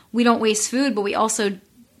don't waste food, but we also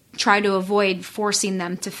try to avoid forcing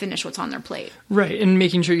them to finish what's on their plate. Right, and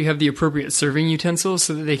making sure you have the appropriate serving utensils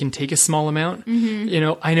so that they can take a small amount.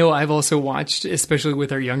 I know I've also watched, especially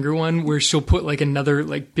with our younger one, where she'll put like another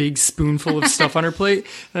like big spoonful of stuff on her plate,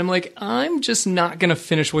 and I'm like, I'm just not going to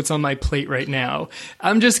finish what's on my plate right now.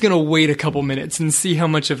 I'm just going to wait a couple minutes and see how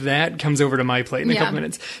much of that comes over to my plate in a couple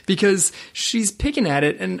minutes, because she's picking at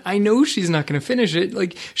it, and I know she's not going to finish it.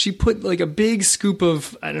 Like, she put like a big scoop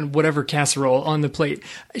of, I don't know, whatever casserole on the plate.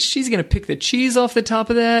 She's going to pick the cheese off the top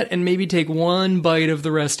of that and maybe take one bite of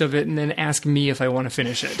the rest of it and then ask me if I want to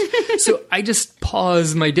finish it. So I just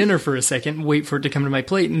pause my dinner for a second, wait for it to come to my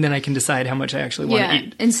plate, and then I can decide how much I actually want to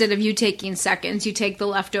eat. Instead of you taking seconds, you take the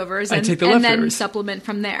leftovers and then supplement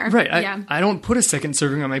from there. Right. I don't put a second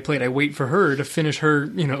serving on my plate. I wait for her to finish her,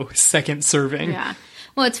 second serving. Yeah.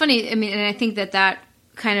 Well, it's funny. I mean, and I think that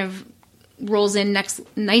kind of rolls in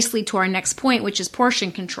nicely to our next point, which is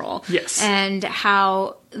portion control. Yes. And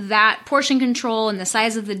how that portion control and the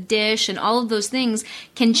size of the dish and all of those things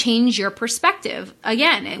can change your perspective.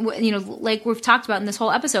 Again, like we've talked about in this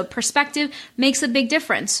whole episode, perspective makes a big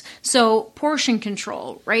difference. So portion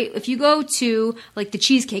control, right? If you go to like the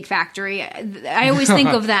Cheesecake Factory, I always think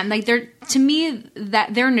of them. Like to me,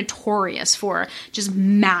 that they're notorious for just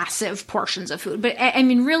massive portions of food. But I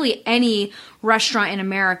mean, really any restaurant in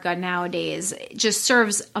America nowadays just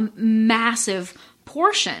serves a massive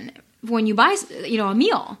portion when you buy, a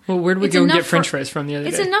meal. Well, where did we go and get French fries from the other day?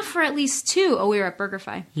 It's enough for at least 2. Oh, we were at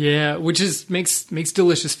BurgerFi. Yeah, which makes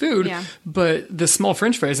delicious food. Yeah. But the small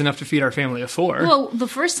French fry is enough to feed our family of 4. Well, the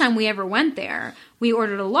first time we ever went there, we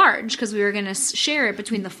ordered a large because we were going to share it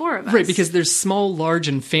between the 4 of us. Right, because there's small, large,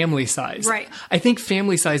 and family size. Right. I think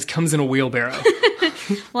family size comes in a wheelbarrow.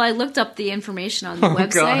 Well, I looked up the information on the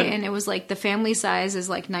website, God. and it was like the family size is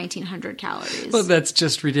like 1,900 calories. Well, that's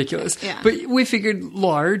just ridiculous. Yeah. But we figured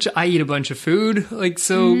large. I eat a bunch of food,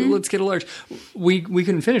 so let's get a large. We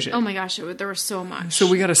couldn't finish it. Oh my gosh, there was so much. So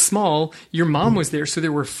we got a small. Your mom was there, so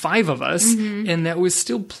there were 5 of us, and that was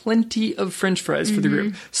still plenty of French fries for the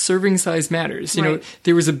group. Serving size matters. You know,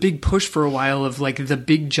 there was a big push for a while of like the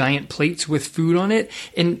big giant plates with food on it,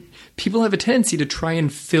 and people have a tendency to try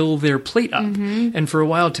and fill their plate up. And for a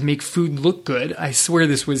while, to make food look good, I swear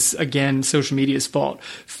this was, again, social media's fault.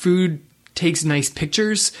 Food takes nice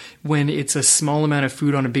pictures when it's a small amount of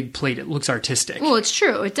food on a big plate. It looks artistic. Well, it's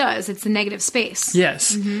true. It does. It's the negative space.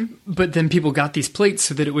 Yes. But then people got these plates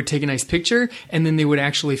so that it would take a nice picture, and then they would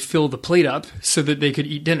actually fill the plate up so that they could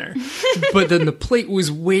eat dinner. But then the plate was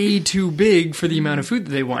way too big for the amount of food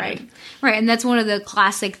that they wanted. Right. And that's one of the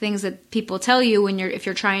classic things that people tell you if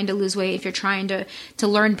you're trying to lose weight, if you're trying to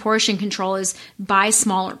learn portion control, is buy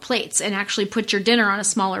smaller plates and actually put your dinner on a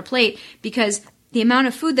smaller plate, because the amount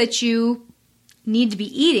of food that you need to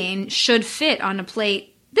be eating should fit on a plate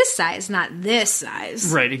this size, not this size.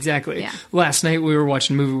 Right, exactly. Yeah. Last night we were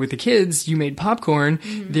watching a movie with the kids. You made popcorn.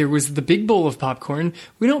 There was the big bowl of popcorn.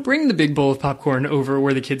 We don't bring the big bowl of popcorn over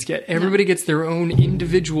where the kids get. Everybody gets their own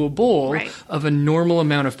individual bowl of a normal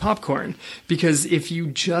amount of popcorn. Because if you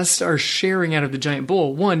just are sharing out of the giant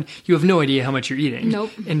bowl, 1, you have no idea how much you're eating.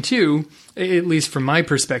 Nope. And 2, at least from my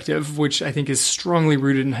perspective, which I think is strongly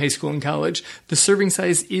rooted in high school and college, the serving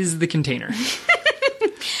size is the container.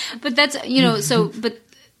 But that's, but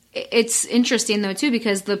it's interesting though too,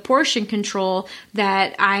 because the portion control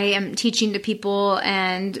that I am teaching to people,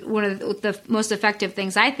 and one of the most effective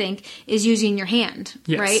things I think is using your hand,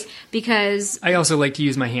 right? Because I also like to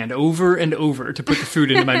use my hand over and over to put the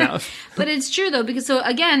food into my mouth. But it's true though, because so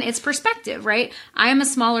again, it's perspective, right? I am a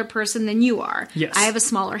smaller person than you are. Yes. I have a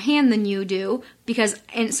smaller hand than you do,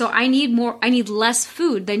 so I need less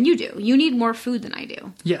food than you do. You need more food than I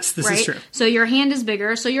do. Yes, this is true. So your hand is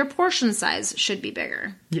bigger, so your portion size should be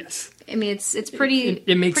bigger. Yes. I mean, it's pretty.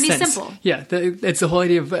 It makes pretty sense. simple. Yeah, that's the whole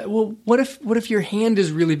idea of what if your hand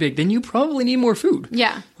is really big? Then you probably need more food.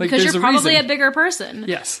 Yeah, like, because you're probably reason. a bigger person.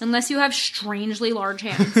 Yes, unless you have strangely large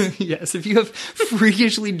hands. Yes, if you have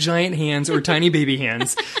freakishly giant hands or tiny baby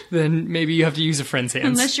hands, then maybe you have to use a friend's hands.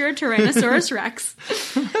 Unless you're a Tyrannosaurus Rex.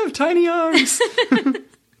 I have tiny arms.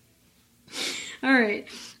 All right.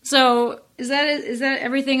 So is that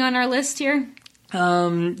everything on our list here?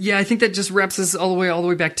 Yeah, I think that just wraps us all the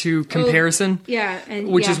way back to comparison.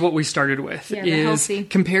 Which is what we started with. Yeah, is healthy.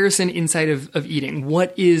 Comparison inside of eating.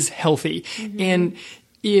 What is healthy? And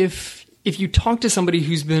if you talk to somebody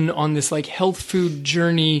who's been on this like health food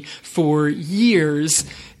journey for years,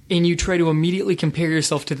 and you try to immediately compare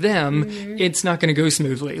yourself to them, it's not going to go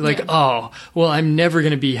smoothly. Like, oh, well, I'm never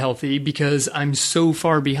going to be healthy because I'm so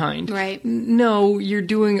far behind. Right. No, you're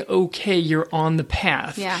doing okay. You're on the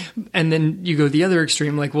path. Yeah. And then you go the other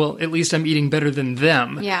extreme, like, well, at least I'm eating better than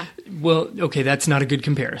them. Yeah. Well, okay, that's not a good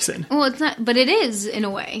comparison. Well, it's not, but it is in a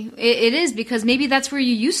way. It is, because maybe that's where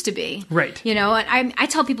you used to be. Right. And I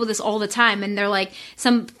tell people this all the time, and they're like,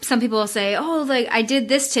 some people will say, oh, like I did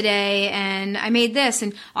this today and I made this,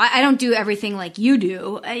 and I don't do everything like you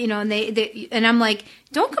do, and and I'm like,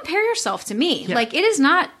 don't compare yourself to me. Yeah. Like, it is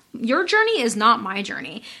not, your journey is not my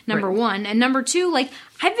journey, number one. And number two, like,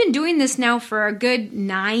 I've been doing this now for a good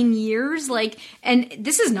 9 years, like, and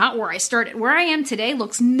this is not where I started. Where I am today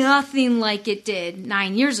looks nothing like it did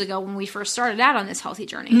 9 years ago when we first started out on this healthy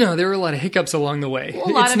journey. No, there were a lot of hiccups along the way.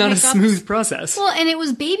 Well, it's not hiccups. A smooth process. Well, and it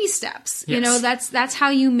was baby steps. Yes. That's how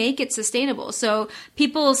you make it sustainable. So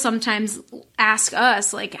people sometimes ask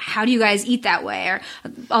us, like, how do you guys eat that way? Or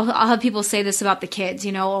I'll have people say this about the kids,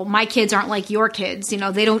 well, my kids aren't like your kids,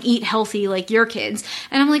 they don't eat healthy like your kids.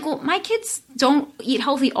 And I'm like, well, my kids don't eat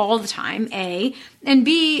healthy all the time, A, and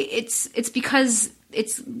B, it's because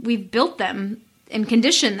we've built them and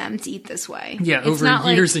condition them to eat this way. Yeah, It's over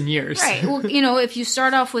not years and years. Right. Well, if you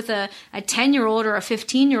start off with a 10-year-old or a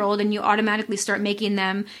 15-year-old and you automatically start making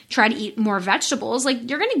them try to eat more vegetables, like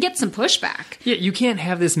you're going to get some pushback. Yeah, you can't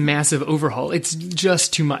have this massive overhaul. It's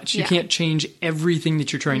just too much. You can't change everything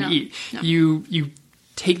that you're trying to eat. No. You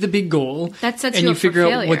take the big goal That sets and you you up for figure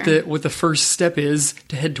out failure. what the first step is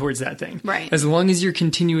to head towards that thing. Right. As long as you're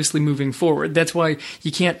continuously moving forward. That's why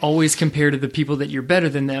you can't always compare to the people that you're better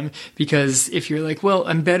than them, because if you're like, well,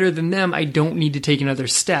 I'm better than them, I don't need to take another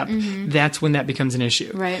step, that's when that becomes an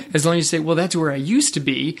issue. Right. As long as you say, well, that's where I used to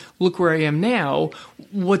be, look where I am now,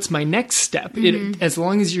 what's my next step? As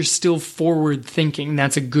long as you're still forward thinking,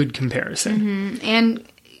 that's a good comparison. And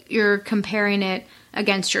you're comparing it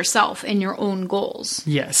against yourself and your own goals.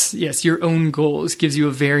 Yes, your own goals gives you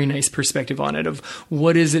a very nice perspective on it of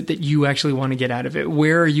what is it that you actually want to get out of it?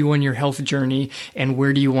 Where are you on your health journey and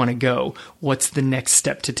where do you want to go? What's the next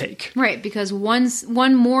step to take? Right, because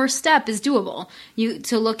one more step is doable.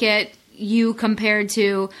 To look at you compared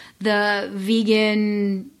to the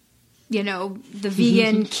vegan, the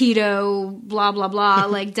vegan keto blah blah blah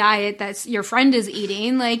like diet that's your friend is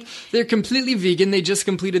eating, like They're completely vegan. They just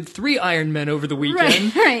completed 3 Ironmen over the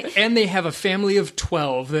weekend. Right. And they have a family of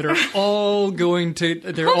 12 that are all going to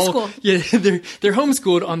Homeschool. they're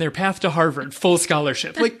homeschooled on their path to Harvard, full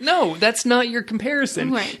scholarship. Like, no, that's not your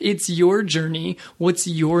comparison. Right. It's your journey. What's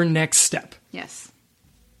your next step? yes.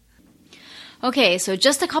 Okay, so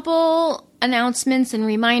just a couple announcements and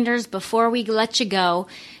reminders before we let you go.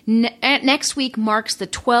 Next week marks the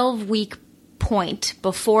 12-week point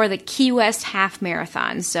before the Key West Half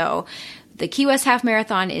Marathon. So the Key West Half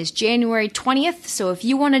Marathon is January 20th. So if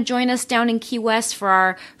you want to join us down in Key West for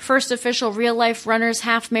our first official Real Life Runners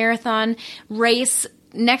Half Marathon race,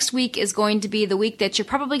 next week is going to be the week that you're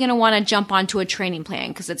probably going to want to jump onto a training plan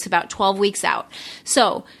because it's about 12 weeks out.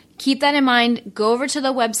 So keep that in mind. Go over to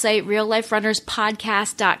the website,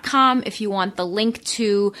 realliferunnerspodcast.com, if you want the link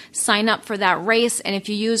to sign up for that race. And if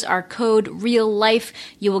you use our code REALLIFE,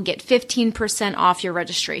 you will get 15% off your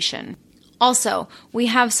registration. Also, we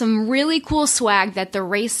have some really cool swag that the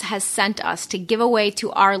race has sent us to give away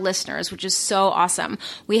to our listeners, which is so awesome.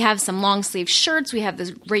 We have some long sleeve shirts. We have this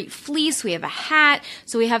great fleece. We have a hat.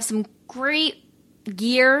 So we have some great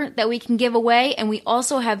gear that we can give away, and we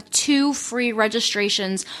also have 2 free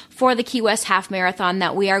registrations for the Key West Half Marathon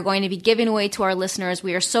that we are going to be giving away to our listeners.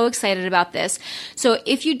 We are so excited about this. So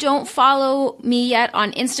if you don't follow me yet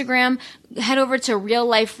on Instagram, head over to Real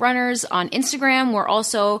Life Runners on Instagram. We're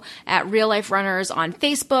also at Real Life Runners on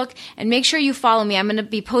Facebook, and make sure you follow me. I'm going to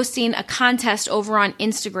be posting a contest over on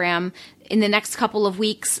Instagram in the next couple of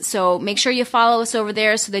weeks, so make sure you follow us over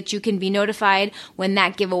there so that you can be notified when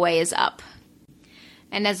that giveaway is up.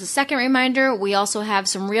 And as a second reminder, we also have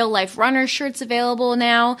some Real Life Runner shirts available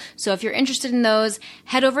now. So if you're interested in those,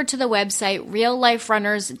 head over to the website,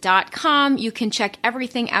 realliferunners.com. You can check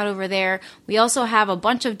everything out over there. We also have a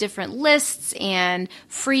bunch of different lists and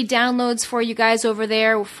free downloads for you guys over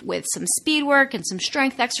there with some speed work and some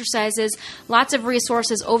strength exercises. Lots of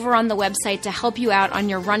resources over on the website to help you out on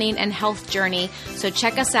your running and health journey. So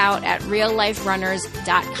check us out at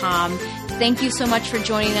realliferunners.com. Thank you so much for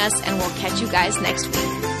joining us, and we'll catch you guys next week.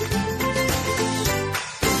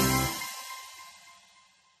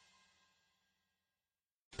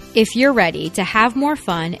 If you're ready to have more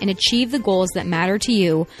fun and achieve the goals that matter to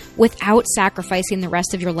you without sacrificing the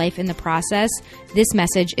rest of your life in the process, this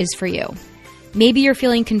message is for you. Maybe you're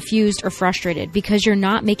feeling confused or frustrated because you're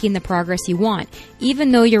not making the progress you want,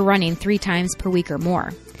 even though you're running 3 times per week or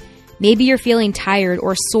more. Maybe you're feeling tired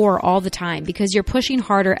or sore all the time because you're pushing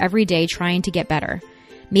harder every day trying to get better.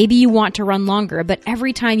 Maybe you want to run longer, but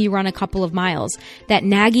every time you run a couple of miles, that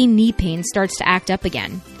nagging knee pain starts to act up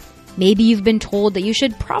again. Maybe you've been told that you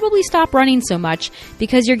should probably stop running so much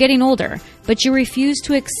because you're getting older, but you refuse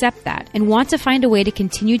to accept that and want to find a way to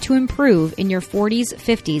continue to improve in your 40s,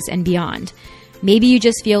 50s, and beyond. Maybe you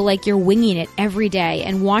just feel like you're winging it every day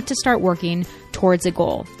and want to start working towards a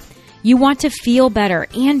goal. You want to feel better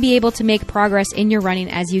and be able to make progress in your running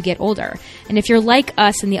as you get older. And if you're like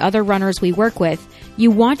us and the other runners we work with, you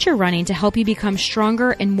want your running to help you become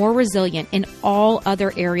stronger and more resilient in all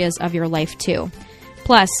other areas of your life too.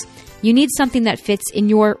 Plus, you need something that fits in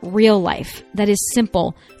your real life, that is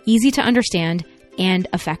simple, easy to understand, and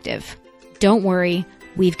effective. Don't worry,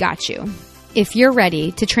 we've got you. If you're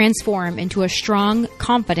ready to transform into a strong,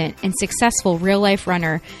 confident, and successful real-life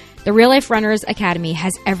runner, the Real Life Runners Academy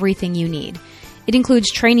has everything you need. It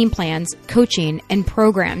includes training plans, coaching, and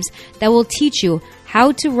programs that will teach you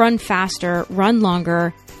how to run faster, run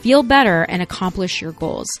longer, feel better, and accomplish your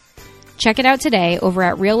goals. Check it out today over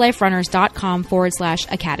at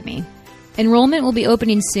realliferunners.com/academy. Enrollment will be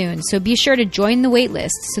opening soon, so be sure to join the waitlist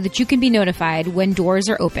so that you can be notified when doors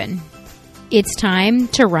are open. It's time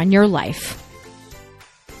to run your life.